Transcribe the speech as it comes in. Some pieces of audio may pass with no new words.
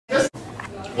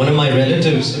one of my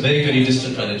relatives, a very, very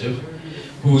distant relative,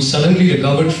 who suddenly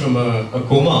recovered from a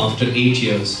coma after 8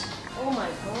 years. Oh my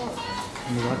God.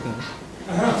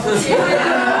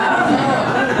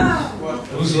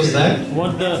 Whose was that?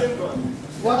 What the?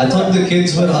 I thought the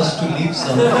kids were asked to leave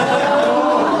something.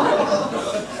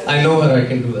 I know her, I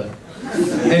can do that.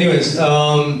 Anyways,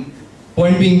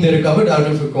 point being, they recovered out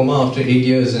of a coma after 8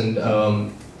 years, and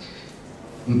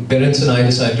parents and I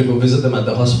decided to go visit them at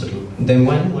the hospital. Then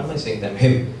why am I saying them?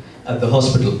 Him. At the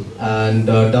hospital. And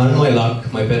darn my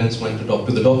luck, my parents went to talk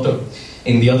to the doctor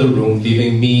in the other room,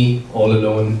 leaving me all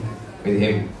alone with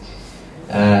him.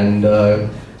 And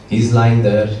he's lying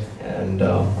there, and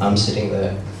I'm sitting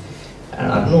there.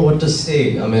 And I don't know what to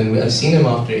say. I mean, I've seen him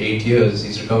after 8 years.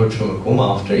 He's recovered from a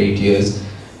coma after 8 years.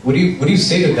 What do you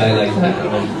say to a guy like that? I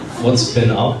mean, what's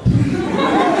been up?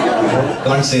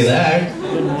 Can't say that.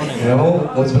 Good morning. You know,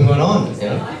 what's been going on? You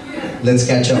know, let's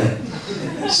catch up.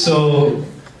 So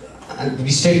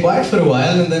we stayed quiet for a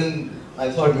while, and then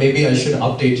I thought maybe I should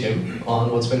update him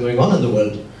on what's been going on in the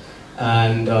world.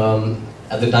 And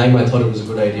at the time, I thought it was a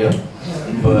good idea.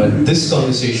 But this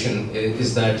conversation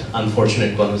is that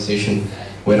unfortunate conversation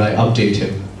where I update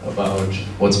him about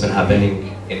what's been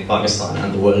happening in Pakistan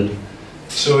and the world.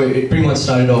 So it pretty much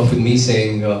started off with me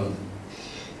saying,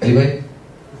 anyway,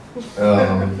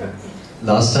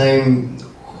 last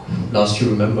you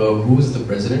remember, who was the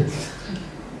president?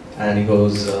 And he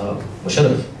goes,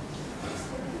 Musharraf.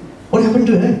 What happened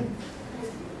to him?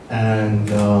 And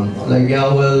I'm like,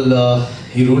 yeah, well,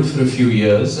 he ruled for a few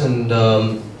years, and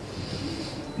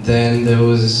then there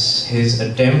was his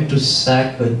attempt to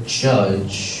sack a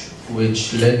judge,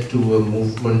 which led to a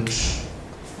movement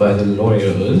by the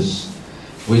lawyers,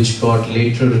 which got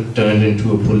later turned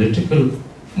into a political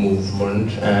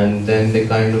movement, and then they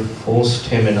kind of forced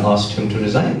him and asked him to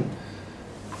resign.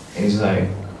 And he's like,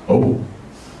 oh,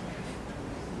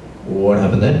 what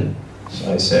happened then?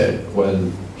 So I said,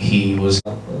 well, he was,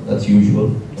 that's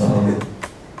usual.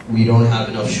 We don't have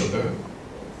enough sugar.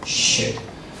 Shit.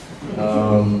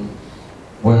 Well,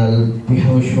 we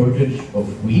have a shortage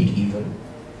of wheat even.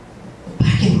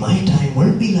 Back in my time,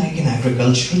 weren't we like an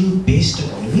agricultural-based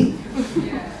economy?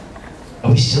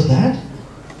 Are we still that?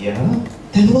 Yeah.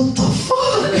 Then what the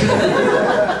fuck?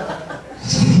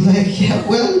 So I'm like, yeah,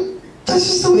 well, that's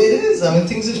just the way it is. I mean,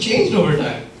 things have changed over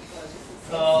time.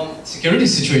 Security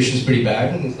situation is pretty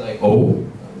bad, and it's like, oh,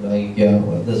 like, yeah,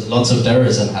 well, there's lots of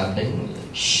terrorism happening.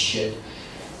 Like, shit,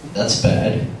 that's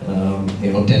bad. 10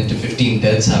 to 15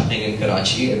 deaths happening in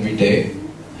Karachi every day.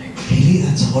 Like, really?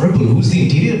 That's horrible. Who's the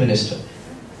interior minister?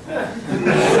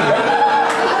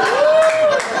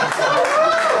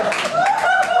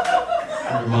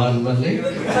 Arman Malik?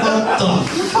 What the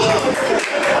fuck?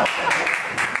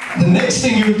 The next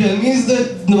thing you tell me is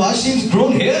that Nawaz Sharif's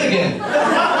grown hair again.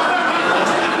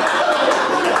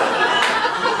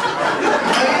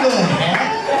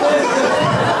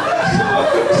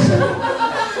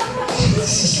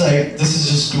 This is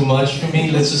just too much for me.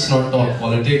 Let's just not talk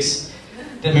politics.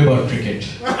 Tell me about cricket.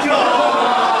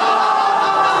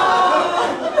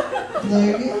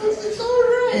 Like, it's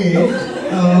alright.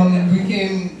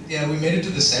 We made it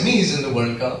to the semis in the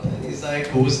World Cup, and he's like,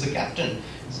 who was the captain?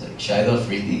 He's like, Shahid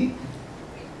Afridi.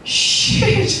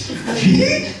 Shit,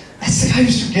 really? That's the guy who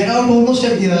used to get out almost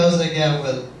every year. I was like, yeah,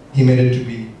 well, he made it to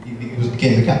be, he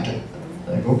became the captain.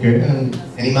 Like, okay, and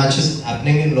any matches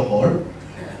happening in Lahore?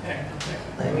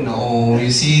 Like, no, you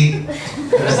see,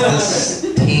 there's this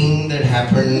thing that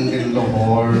happened in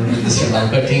Lahore when the Sri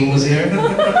Lanka team was here.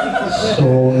 So,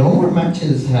 no more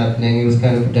matches happening. It was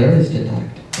kind of a terrorist attack.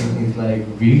 And he's like,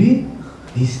 really?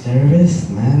 These terrorists,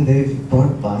 man, they've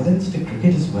brought violence to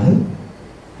cricket as well? And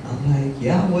I'm like,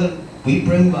 yeah, well, we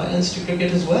bring violence to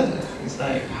cricket as well. And he's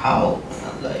like, how? And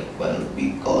I'm like, well,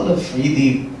 we call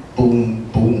Afridi boom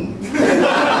boom.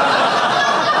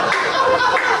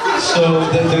 So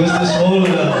there was this whole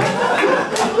other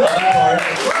part.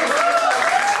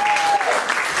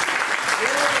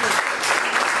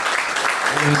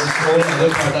 There was this whole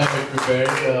other part I had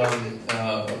prepared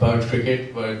about cricket,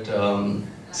 but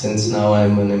since now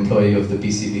I'm an employee of the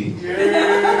PCB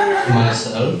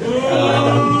myself,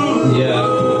 yeah.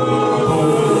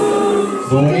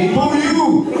 Boom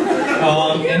you!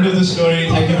 End of the story.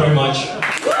 Thank you very much.